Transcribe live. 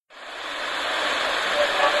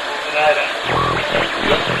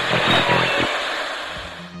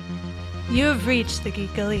You have reached the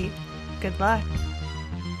Geek Elite. Good luck.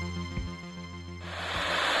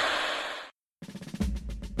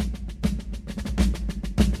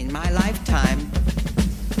 In my lifetime,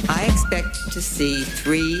 I expect to see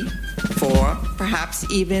 3, 4, perhaps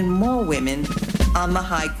even more women on the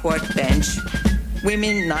High Court bench.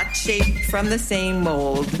 Women not shaped from the same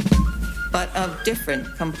mold, but of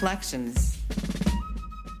different complexions.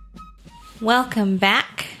 Welcome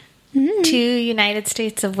back to United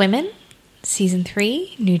States of Women, Season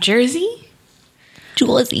 3, New Jersey.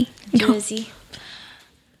 Jersey.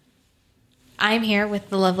 I'm here with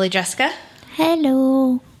the lovely Jessica.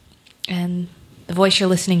 Hello. And the voice you're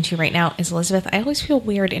listening to right now is Elizabeth. I always feel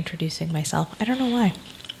weird introducing myself. I don't know why,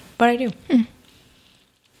 but I do.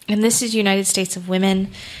 And this is United States of Women,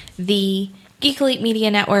 the Geek Elite Media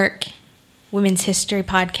Network, women's history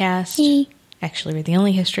podcast. Actually, we're the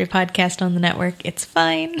only history podcast on the network. It's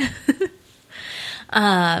fine.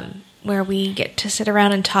 Where we get to sit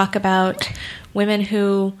around and talk about women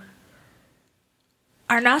who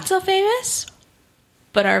are not so famous,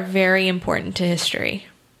 but are very important to history.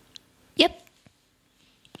 Yep.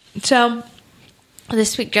 So,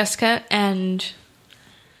 this week, Jessica, and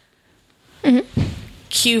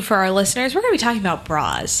cue for our listeners, we're going to be talking about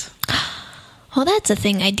bras. Well, that's a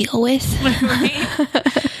thing I deal with. Right?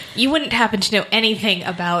 You wouldn't happen to know anything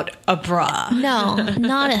about a bra. No,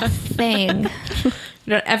 not a thing.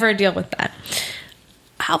 You don't ever deal with that.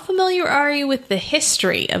 How familiar are you with the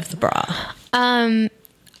history of the bra? I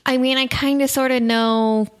mean, I kind of sort of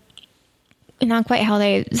know, not quite how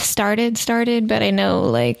they started, but I know,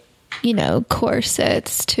 like, you know,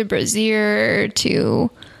 corsets to brassiere to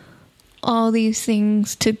all these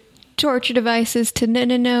things to torture devices to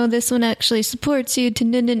no, this one actually supports you to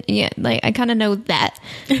no. Yeah, like, I kind of know that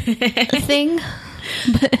thing.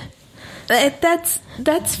 But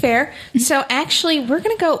That's fair. So actually, we're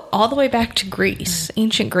going to go all the way back to Greece,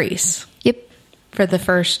 ancient Greece. Yep. For the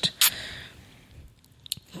first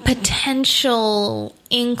potential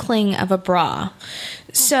inkling of a bra.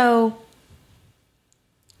 So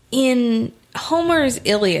in Homer's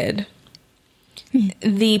Iliad,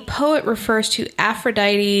 the poet refers to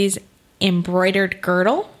Aphrodite's embroidered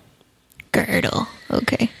girdle.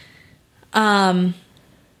 Okay.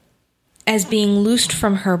 As being loosed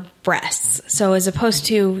from her breasts. So as opposed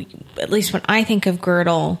to, at least when I think of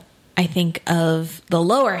girdle, I think of the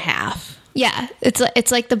lower half. Yeah,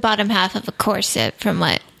 it's like the bottom half of a corset from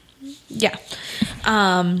what? Yeah.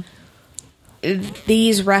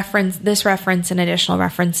 This reference and additional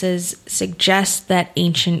references suggest that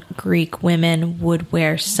ancient Greek women would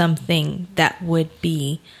wear something that would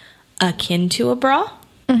be akin to a bra.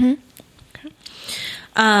 Mm-hmm.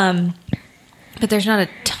 Okay. But there's not a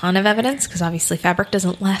ton of evidence because obviously fabric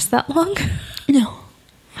doesn't last that long. No.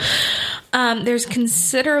 There's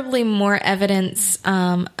considerably more evidence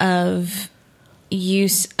of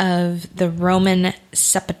use of the Roman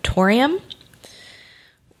sepulchrium,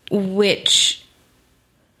 which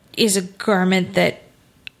is a garment that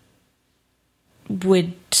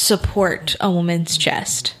would support a woman's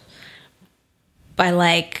chest by,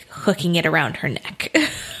 like, hooking it around her neck.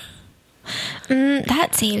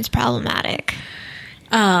 That seems problematic.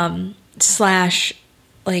 Slash,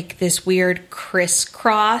 like, this weird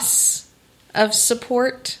crisscross of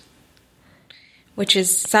support, which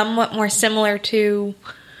is somewhat more similar to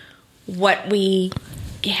what we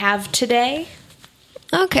have today.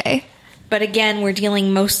 Okay. But again, we're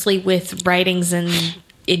dealing mostly with writings and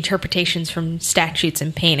interpretations from statutes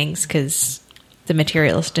and paintings because the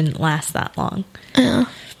materials didn't last that long.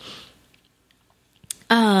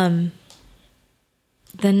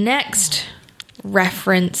 The next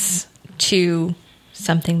reference to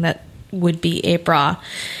something that would be a bra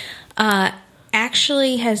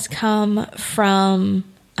actually has come from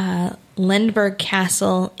Lindbergh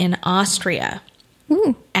Castle in Austria.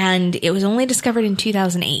 Ooh. And it was only discovered in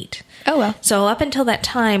 2008. Oh, well. So up until that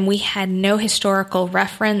time, we had no historical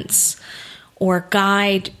reference or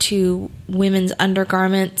guide to women's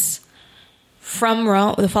undergarments from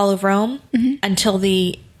Rome, the fall of Rome, until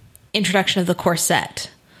the introduction of the corset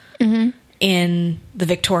in the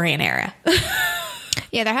Victorian era.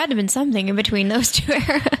 Yeah, there had to have been something in between those two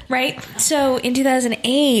eras. Right? So in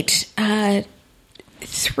 2008,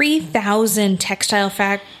 3,000 textile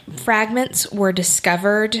fragments were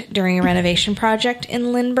discovered during a renovation project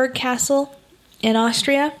in Lindbergh Castle in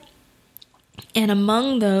Austria. And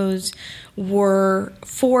among those were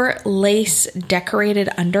 4 lace-decorated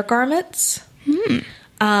undergarments.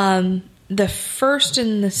 The first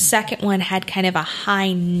and the second one had kind of a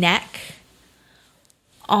high neck,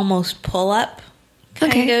 almost pull-up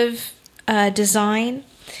kind of design.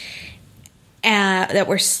 that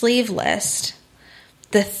were sleeveless.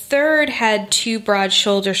 The third had 2 broad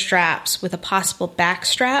shoulder straps with a possible back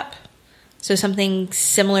strap. So something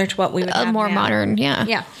similar to what we would have more now. modern, yeah.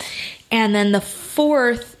 Yeah. And then the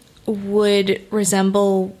fourth would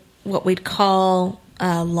resemble what we'd call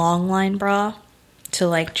a long line bra. So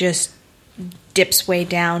like just dips way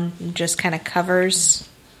down and just kind of covers.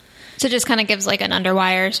 So it just kind of gives like an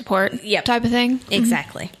underwire support type of thing?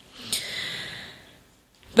 Exactly.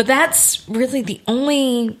 But that's really the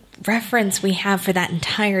only reference we have for that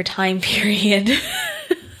entire time period.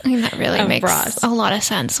 I mean, that really makes bras. a lot of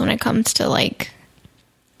sense when it comes to like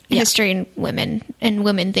history and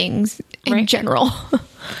women things in general.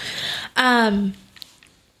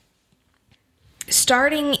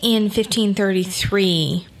 Starting in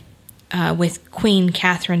 1533 with Queen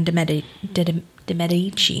Catherine de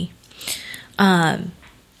Medici,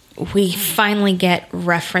 we finally get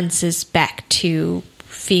references back to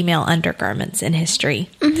female undergarments in history.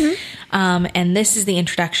 And this is the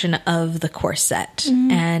introduction of the corset.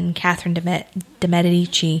 And Catherine de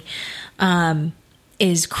Medici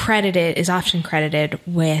is often credited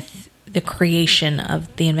with the creation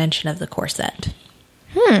of the invention of the corset.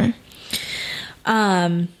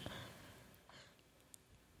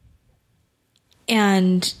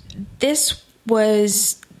 And this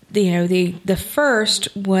was, the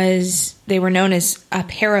first was, they were known as a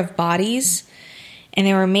pair of bodies, and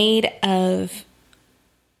they were made of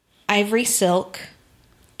ivory silk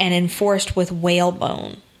and enforced with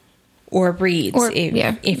whalebone or reeds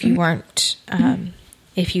if you weren't,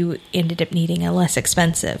 if you ended up needing a less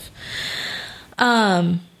expensive.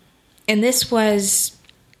 And this was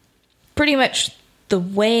pretty much the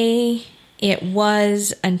way it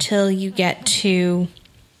was until you get to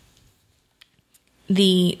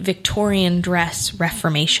the Victorian dress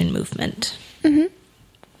Reformation movement.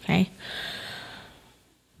 Okay.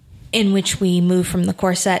 In which we move from the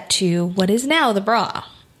corset to what is now the bra.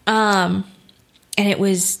 And it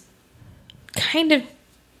was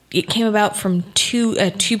it came about from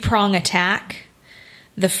a two-prong attack.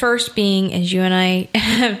 The first being, as you and I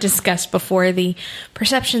have discussed before, the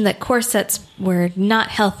perception that corsets were not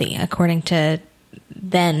healthy, according to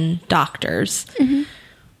then doctors.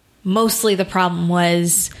 Mostly the problem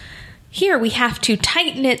was, here we have to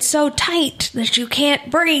tighten it so tight that you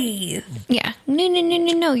can't breathe. Yeah.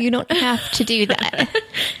 No, you don't have to do that.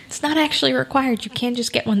 It's not actually required. You can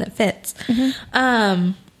just get one that fits.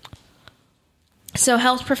 So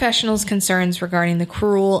health professionals' concerns regarding the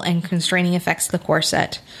cruel and constraining effects of the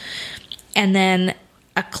corset. And then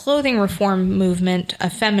a clothing reform movement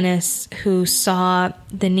of feminists who saw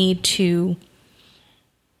the need to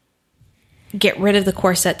get rid of the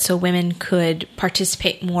corset so women could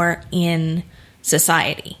participate more in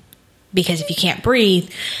society. Because if you can't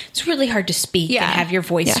breathe, it's really hard to speak and have your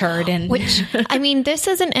voice heard. And which, I mean, this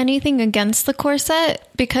isn't anything against the corset,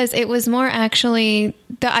 because it was more actually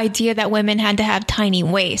the idea that women had to have tiny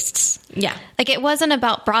waists. Yeah. Like, it wasn't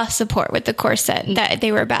about bra support with the corset that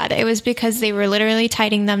they were bad. It was because they were literally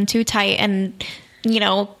tightening them too tight and,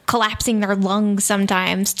 collapsing their lungs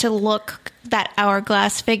sometimes to look that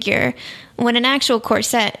hourglass figure. When an actual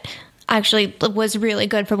corset actually was really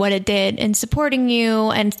good for what it did in supporting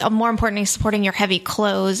you, and more importantly, supporting your heavy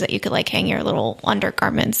clothes that you could like hang your little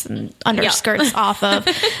undergarments and underskirts off of.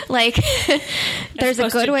 Like, there's a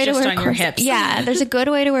good way to wear a corset. Yeah, there's a good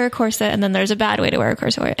way to wear a corset, and then there's a bad way to wear a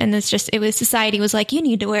corset. And society was like, you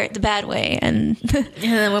need to wear it the bad way, and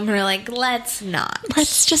the women were like, let's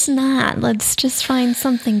just find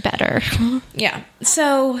something better. Yeah.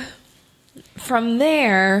 So from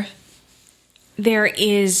there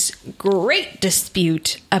is great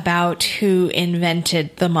dispute about who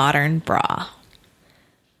invented the modern bra.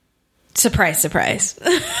 Surprise, surprise.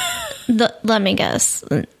 Let me guess.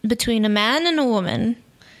 Between a man and a woman.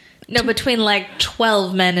 No, between like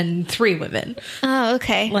 12 men and 3 women. Oh,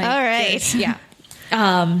 okay. Like, all right. Yeah.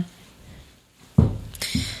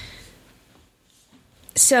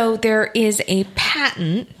 So there is a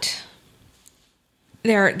patent.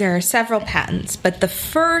 There are several patents, but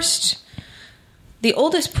the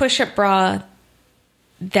oldest push-up bra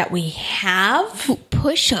that we have... Ooh,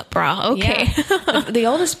 push-up bra, okay. Yeah. The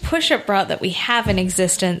oldest push-up bra that we have in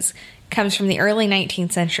existence comes from the early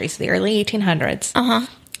 19th century, so the early 1800s. Uh-huh.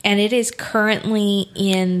 And it is currently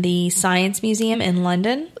in the Science Museum in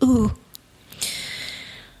London. Ooh.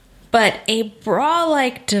 But a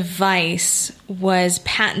bra-like device was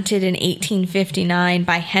patented in 1859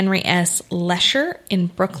 by Henry S. Lesher in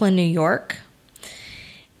Brooklyn, New York.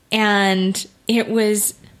 And it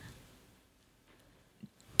was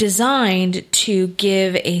designed to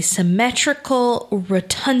give a symmetrical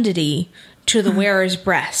rotundity to the wearer's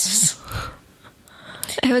breasts.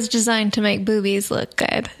 It was designed to make boobies look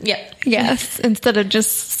good. Yep. Yes, instead of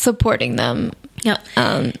just supporting them.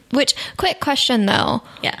 Yep. Which, quick question though.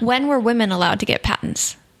 Yeah. When were women allowed to get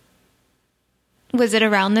patents? Was it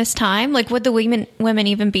around this time? Like, would the women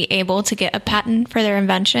even be able to get a patent for their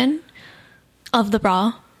invention of the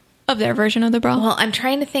bra? Of their version of the bra? Well, I'm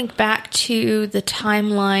trying to think back to the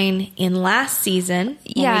timeline in last season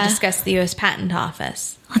when we discussed the U.S. Patent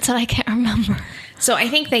Office. That's what I can't remember. So I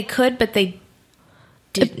think they could, but they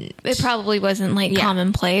didn't. It probably wasn't, like,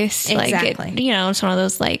 commonplace. Exactly. Like, it's one of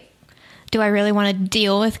those, like, do I really want to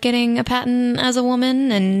deal with getting a patent as a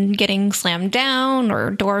woman and getting slammed down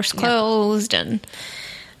or doors closed? And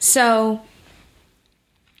so,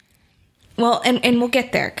 well, and we'll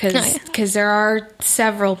get there because there are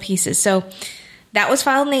several pieces. So that was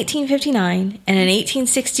filed in 1859, and in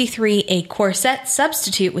 1863, a corset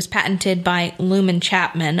substitute was patented by Luman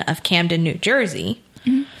Chapman of Camden, New Jersey,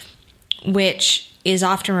 which is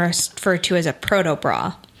often referred to as a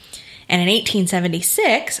proto-bra. And in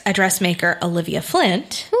 1876, a dressmaker, Olivia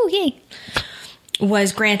Flint,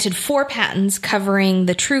 was granted 4 patents covering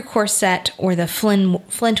the true corset or the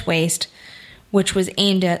Flint waist, which was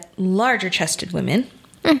aimed at larger-chested women.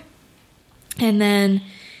 And then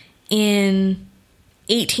in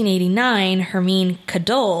 1889, Hermine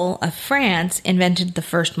Cadolle of France invented the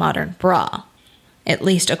first modern bra, at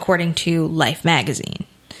least according to Life magazine.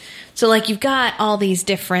 So, like, you've got all these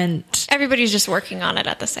different... Everybody's just working on it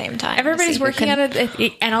at the same time. Everybody's working on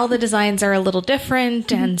it, and all the designs are a little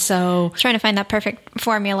different, and so... Trying to find that perfect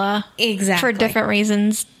formula. Exactly. For different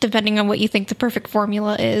reasons, depending on what you think the perfect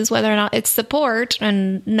formula is, whether or not it's support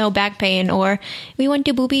and no back pain, or we want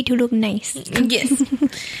the boobie to look nice. Yes.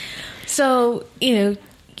 So, you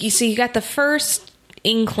got the first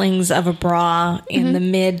inklings of a bra in the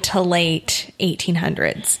mid to late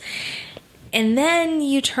 1800s. And then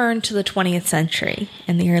you turn to the 20th century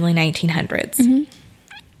in the early 1900s.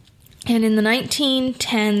 And in the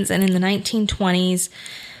 1910s and in the 1920s,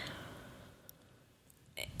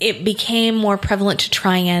 it became more prevalent to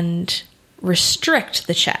try and restrict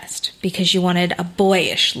the chest because you wanted a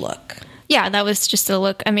boyish look. Yeah, that was just a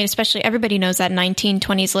look. I mean, especially everybody knows that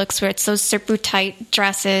 1920s looks where it's those super tight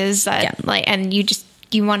dresses and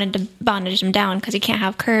you wanted to bondage them down because you can't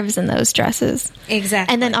have curves in those dresses.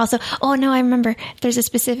 Exactly. And then also, I remember there's a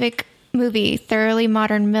specific movie, Thoroughly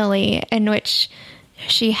Modern Millie, in which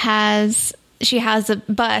she has a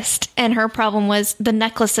bust, and her problem was the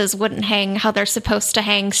necklaces wouldn't hang how they're supposed to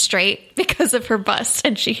hang straight because of her bust,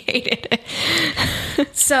 and she hated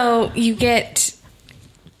it. So you get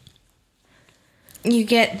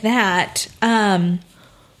that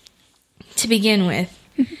to begin with.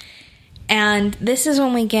 And this is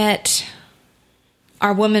when we get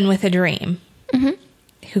our woman with a dream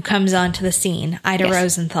who comes onto the scene, Ida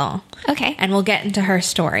Rosenthal. Okay. And we'll get into her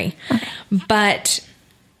story. Okay. But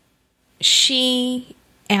she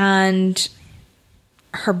and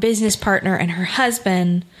her business partner and her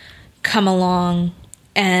husband come along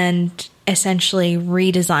and essentially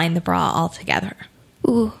redesign the bra altogether.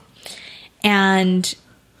 Ooh. And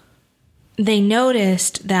they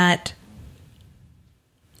noticed that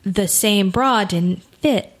the same bra didn't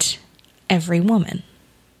fit every woman.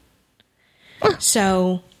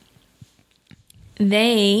 So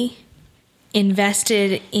they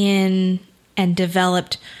invested in and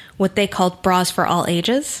developed what they called bras for all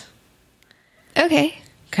ages. Okay.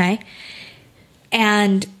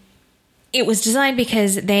 And it was designed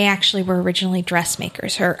because they actually were originally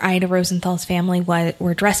dressmakers. Her Ida Rosenthal's family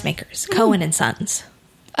were dressmakers, Cohen and Sons.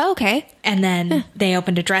 Okay. And then they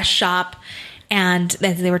opened a dress shop. And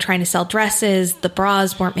as they were trying to sell dresses, the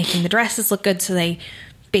bras weren't making the dresses look good, so they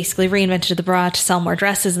basically reinvented the bra to sell more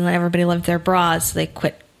dresses, and then everybody loved their bras, so they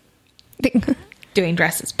quit doing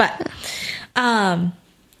dresses. But in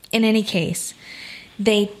any case,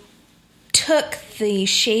 they took the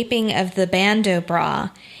shaping of the bandeau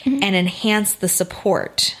bra and enhanced the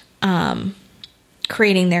support,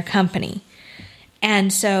 creating their company.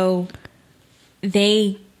 And so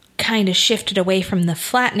they kind of shifted away from the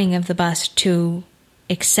flattening of the bust to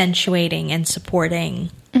accentuating and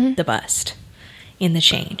supporting the bust in the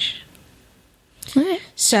change.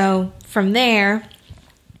 So from there,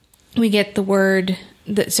 we get the word.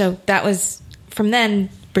 So that was from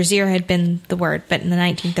then. Brassiere had been the word, but in the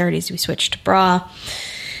 1930s we switched to bra.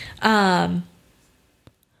 And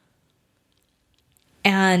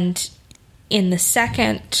in the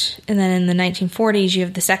second, and then in the 1940s, you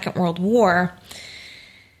have the Second World War.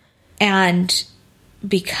 And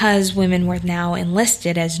because women were now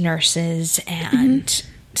enlisted as nurses and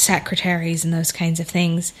secretaries and those kinds of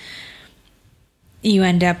things, you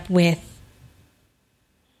end up with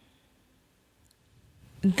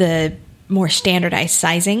the more standardized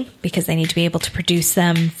sizing because they need to be able to produce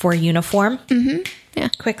them for uniform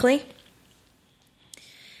quickly.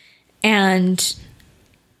 And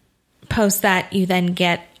post that, you then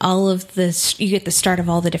get all of this, you get the start of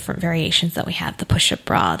all the different variations that we have, the push-up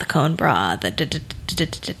bra, the cone bra, the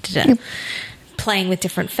playing with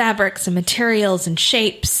different fabrics and materials and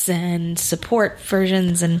shapes and support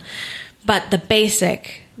versions, but the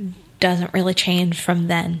basic doesn't really change from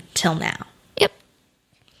then till now. Yep.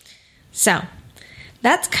 So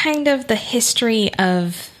that's kind of the history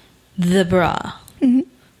of the bra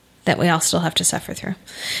that we all still have to suffer through.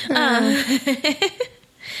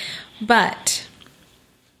 But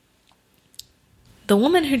the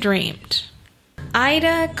woman who dreamed,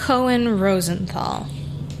 Ida Cohen Rosenthal.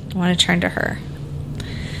 I want to turn to her.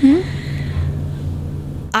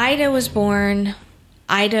 Ida was born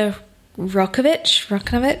Ida Rokovich.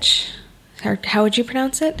 How would you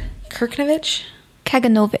pronounce it? Kirknovich?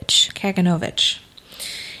 Kaganovich.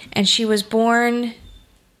 And she was born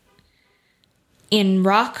in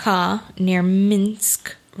Rakha near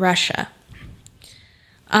Minsk, Russia.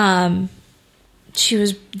 She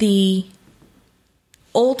was the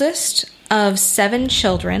oldest of 7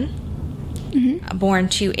 children, born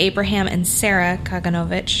to Abraham and Sarah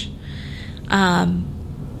Kaganovich.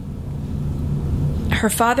 Her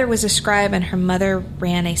father was a scribe and her mother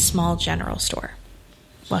ran a small general store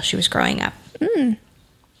while she was growing up.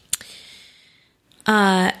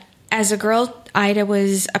 As a girl, Ida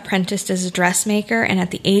was apprenticed as a dressmaker, and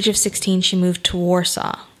at the age of 16, she moved to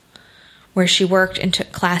Warsaw, where she worked and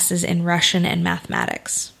took classes in Russian and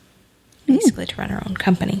mathematics, basically to run her own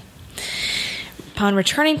company. Upon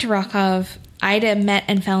returning to Rakov, Ida met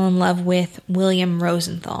and fell in love with William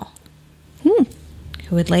Rosenthal, who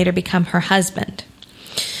would later become her husband.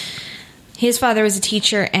 His father was a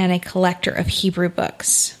teacher and a collector of Hebrew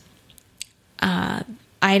books.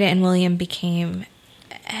 Ida and William became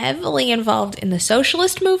heavily involved in the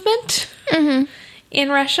socialist movement in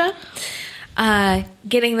Russia,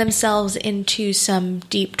 getting themselves into some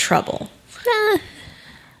deep trouble.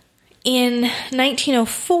 In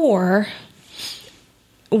 1904,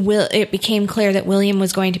 it became clear that William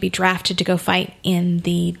was going to be drafted to go fight in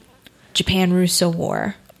the Japan-Russo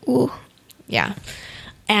War. Ooh. Yeah.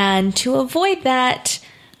 And to avoid that,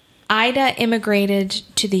 Ida immigrated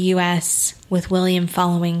to the U.S. with William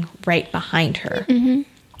following right behind her.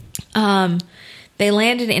 They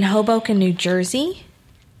landed in Hoboken, New Jersey,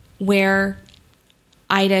 where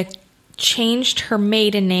Ida changed her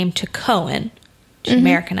maiden name to Cohen. She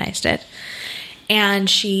Americanized it. And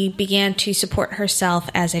she began to support herself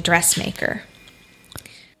as a dressmaker.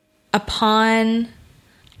 Upon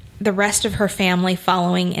the rest of her family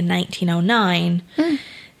following in 1909,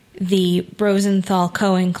 the Rosenthal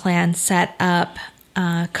Cohen clan set up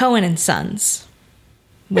Cohen and Sons,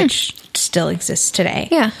 which still exists today.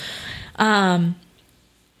 Yeah.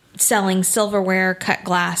 Selling silverware, cut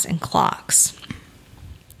glass, and clocks.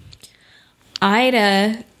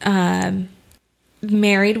 Ida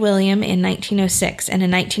married William in 1906, and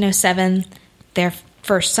in 1907, their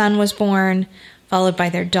first son was born, followed by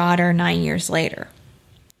their daughter 9 years later.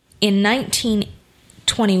 In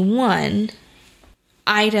 1921,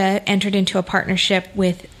 Ida entered into a partnership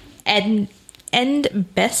with End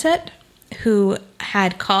Bessett, who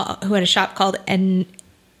had a shop called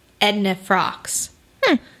Edna Frocks.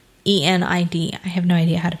 ENID. I have no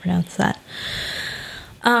idea how to pronounce that.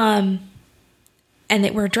 And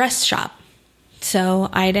they were a dress shop. So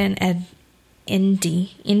Ida and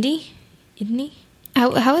Indy?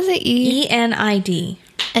 How is it? ENID.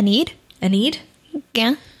 Anid? Anid?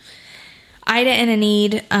 Yeah. Ida and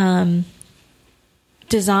Enid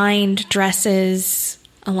designed dresses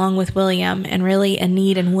along with William, and really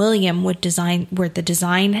Enid and William were the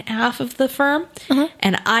design half of the firm,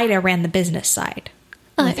 and Ida ran the business side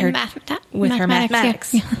with her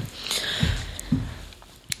mathematics. Yeah.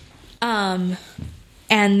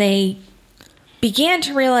 And they began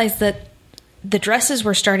to realize that the dresses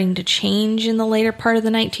were starting to change in the later part of the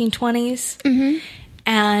 1920s,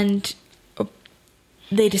 and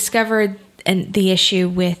they discovered the issue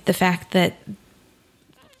with the fact that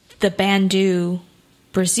the bandeau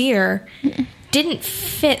brassiere didn't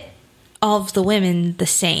fit all of the women the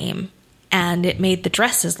same, and it made the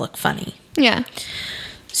dresses look funny. Yeah.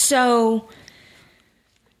 So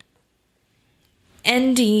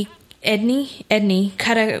Edney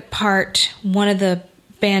cut apart one of the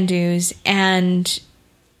bandeaus and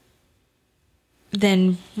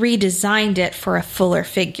then redesigned it for a fuller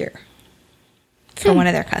figure for one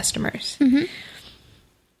of their customers.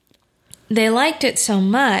 They liked it so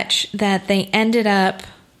much that they ended up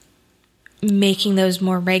making those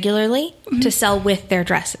more regularly to sell with their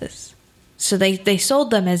dresses. So they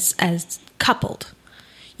sold them as coupled.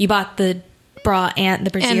 You bought the bra and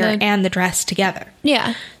the brassiere and the dress together.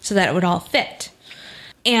 Yeah. So that it would all fit.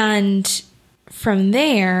 And from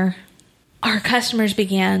there, their customers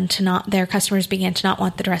began to not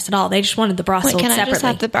want the dress at all. They just wanted the bra sold separately. Can I just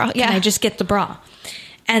have the bra? Yeah. Can I just get the bra?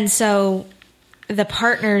 And so the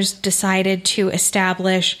partners decided to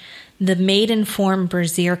establish the Maidenform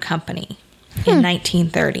Brassiere Company in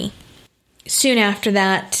 1930. Soon after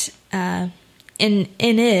that,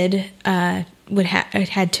 Enid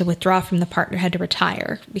had to withdraw from the partner, had to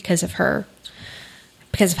retire because of health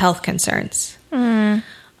concerns.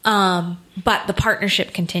 But the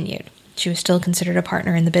partnership continued. She was still considered a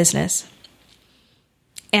partner in the business.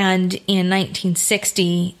 And in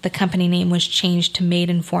 1960, the company name was changed to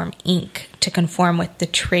Maidenform Inc. to conform with the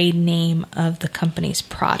trade name of the company's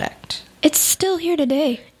product. It's still here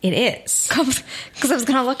today. It is. Because I was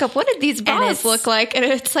going to look up, what did these bras look like? And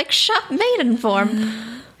it's like shop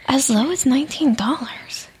Maidenform. As low as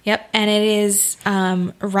 $19. Yep. And it is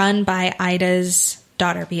run by Ida's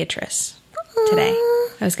daughter, Beatrice, today.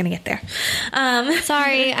 I was going to get there.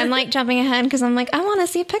 Sorry, I'm like jumping ahead because I'm like, I want to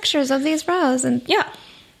see pictures of these bras. And yeah.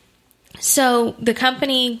 So the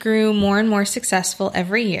company grew more and more successful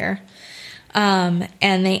every year. And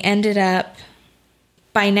they ended up,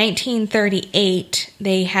 by 1938,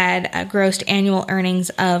 they had grossed annual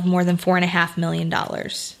earnings of more than $4.5 million.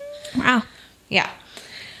 Wow. Yeah.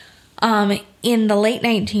 In the late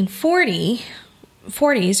 1940s,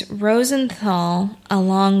 Rosenthal,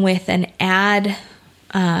 along with an ad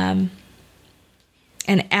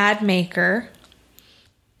maker,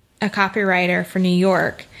 a copywriter for New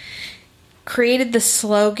York, created the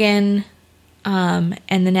slogan and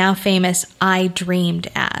the now famous "I Dreamed"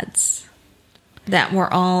 ads that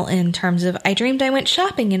were all in terms of "I dreamed I went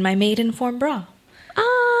shopping in my Maidenform bra."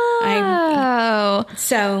 Oh,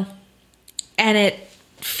 and it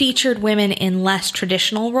featured women in less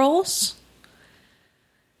traditional roles,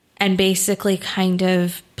 and basically kind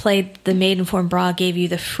of played the Maidenform bra, gave you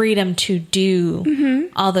the freedom to do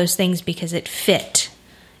all those things because it fit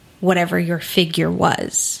whatever your figure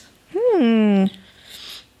was.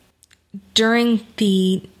 During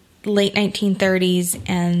the late 1930s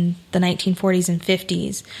and the 1940s and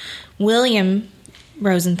 50s, William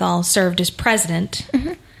Rosenthal served as president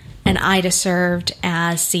and Ida served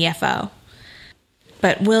as CFO.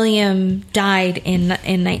 But William died in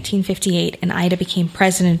 1958, and Ida became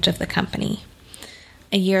president of the company.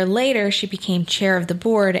 A year later, she became chair of the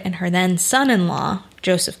board, and her then son-in-law,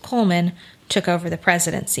 Joseph Coleman, took over the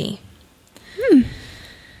presidency.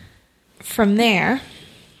 From there,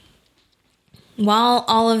 while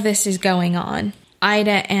all of this is going on,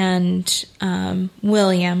 Ida and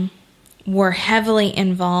William were heavily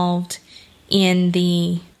involved in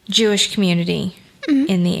the Jewish community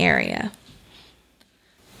in the area.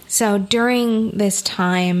 So during this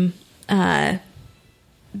time, there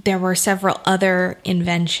were several other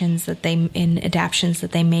adaptations that they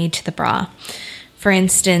made to the bra. For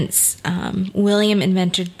instance, William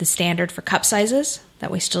invented the standard for cup sizes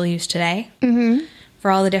that we still use today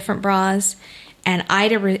for all the different bras. And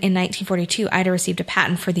Ida, in 1942, Ida received a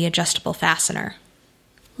patent for the adjustable fastener.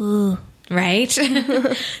 Ooh. Right?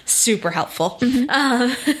 Super helpful.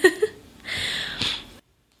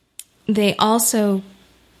 They also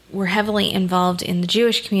were heavily involved in the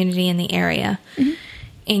Jewish community in the area,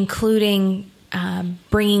 including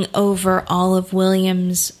bringing over all of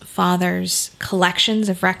William's father's collections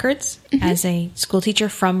of records as a schoolteacher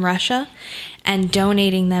from Russia and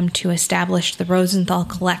donating them to establish the Rosenthal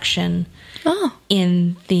collection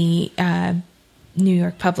in the New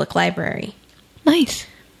York Public Library. Nice.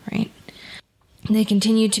 Right. They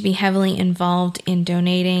continued to be heavily involved in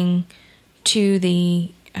donating to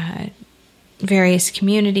the various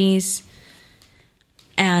communities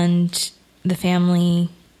and the family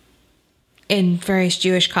in various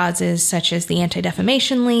Jewish causes such as the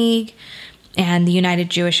Anti-Defamation League and the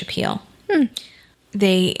United Jewish Appeal.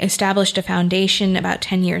 They established a foundation about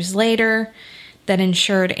 10 years later that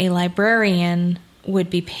ensured a librarian would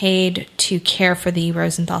be paid to care for the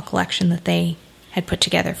Rosenthal collection that they had put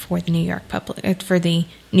together for the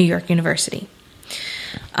New York University.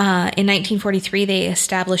 In 1943, they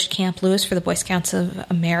established Camp Lewis for the Boy Scouts of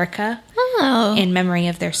America in memory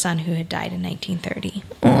of their son who had died in 1930.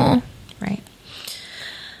 Right.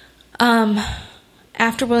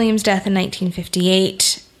 After William's death in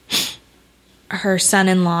 1958, her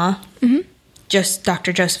son-in-law,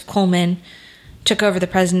 Dr. Joseph Coleman, took over the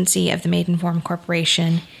presidency of the Maidenform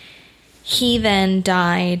Corporation. He then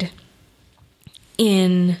died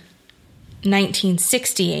in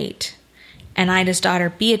 1968, and Ida's daughter,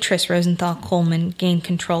 Beatrice Rosenthal Coleman, gained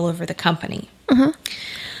control over the company.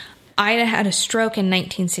 Ida had a stroke in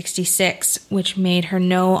 1966, which made her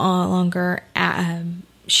no longer...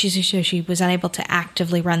 she was unable to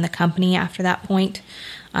actively run the company after that point.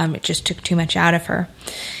 It just took too much out of her.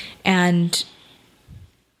 And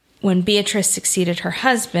when Beatrice succeeded her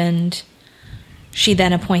husband, she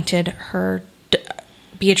then appointed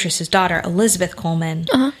Beatrice's daughter, Elizabeth Coleman,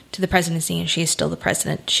 to the presidency, and she is still the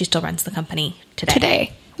president. She still runs the company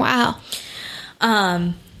today. Wow.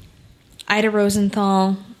 Ida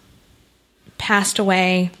Rosenthal passed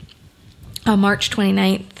away on March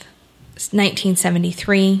 29th,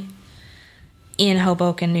 1973, in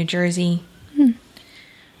Hoboken, New Jersey,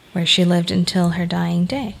 where she lived until her dying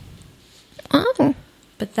day. Oh.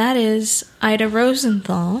 But that is Ida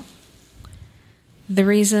Rosenthal. The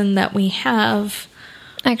reason that we have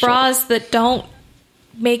bras that don't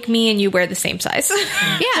make me and you wear the same size.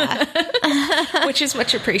 Yeah. Which is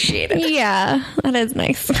much appreciated. Yeah, that is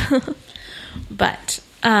nice. But,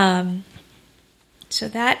 so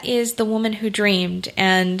that is The Woman Who Dreamed,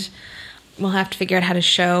 and we'll have to figure out how to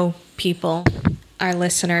show people, our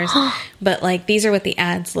listeners, but like these are what the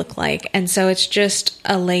ads look like. And so it's just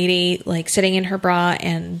a lady like sitting in her bra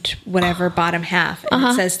and whatever bottom half, and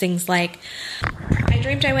it says things like, I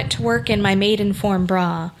dreamed I went to work in my Maidenform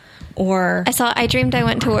bra, or I dreamed I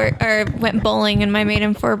went to work or went bowling and my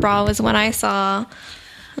Maidenform bra was when I saw.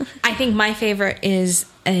 I think my favorite is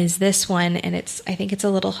this one, and I think it's a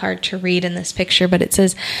little hard to read in this picture, but it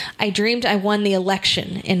says, I dreamed I won the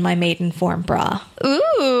election in my Maidenform bra.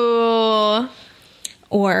 Ooh.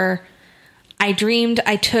 Or I dreamed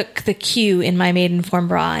I took the cue in my Maidenform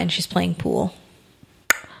bra, and she's playing pool.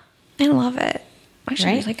 I love it.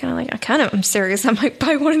 Actually, right? I'm serious. I might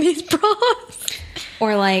buy one of these bras.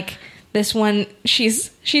 Or like this one,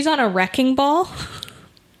 she's on a wrecking ball,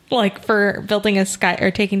 like for building a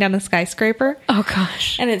taking down a skyscraper. Oh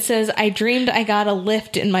gosh. And it says, I dreamed I got a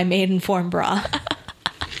lift in my Maidenform bra.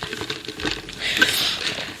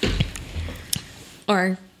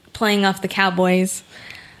 Or playing off the Cowboys,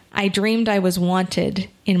 I dreamed I was wanted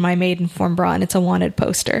in my Maidenform bra, and it's a wanted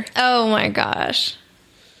poster. Oh my gosh.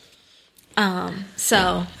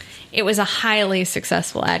 So it was a highly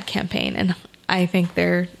successful ad campaign, and I think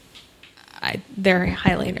they're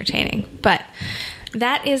highly entertaining. But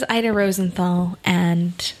that is Ida Rosenthal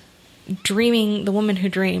and The Woman Who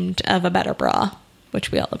Dreamed of a Better Bra,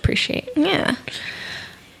 which we all appreciate. Yeah.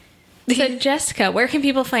 So Jessica, where can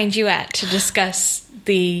people find you at to discuss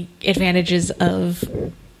the advantages of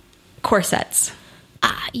corsets?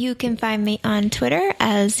 You can find me on Twitter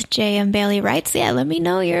as JM Bailey Writes. Yeah, let me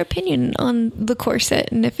know your opinion on the corset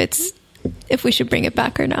and if we should bring it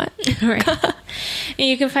back or not. Right. And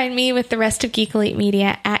you can find me with the rest of Geek Elite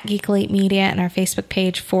Media at Geek Elite Media and our Facebook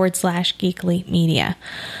page /Geek Elite Media.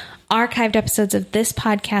 Archived episodes of this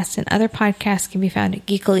podcast and other podcasts can be found at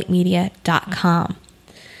geekelitemedia.com.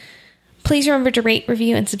 Please remember to rate,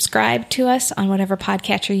 review, and subscribe to us on whatever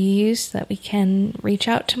podcatcher you use so that we can reach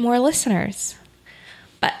out to more listeners.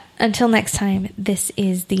 But until next time, this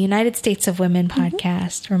is the United States of Women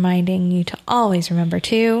podcast, reminding you to always remember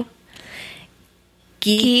to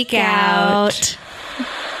geek out.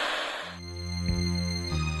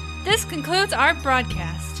 This concludes our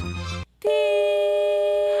broadcast.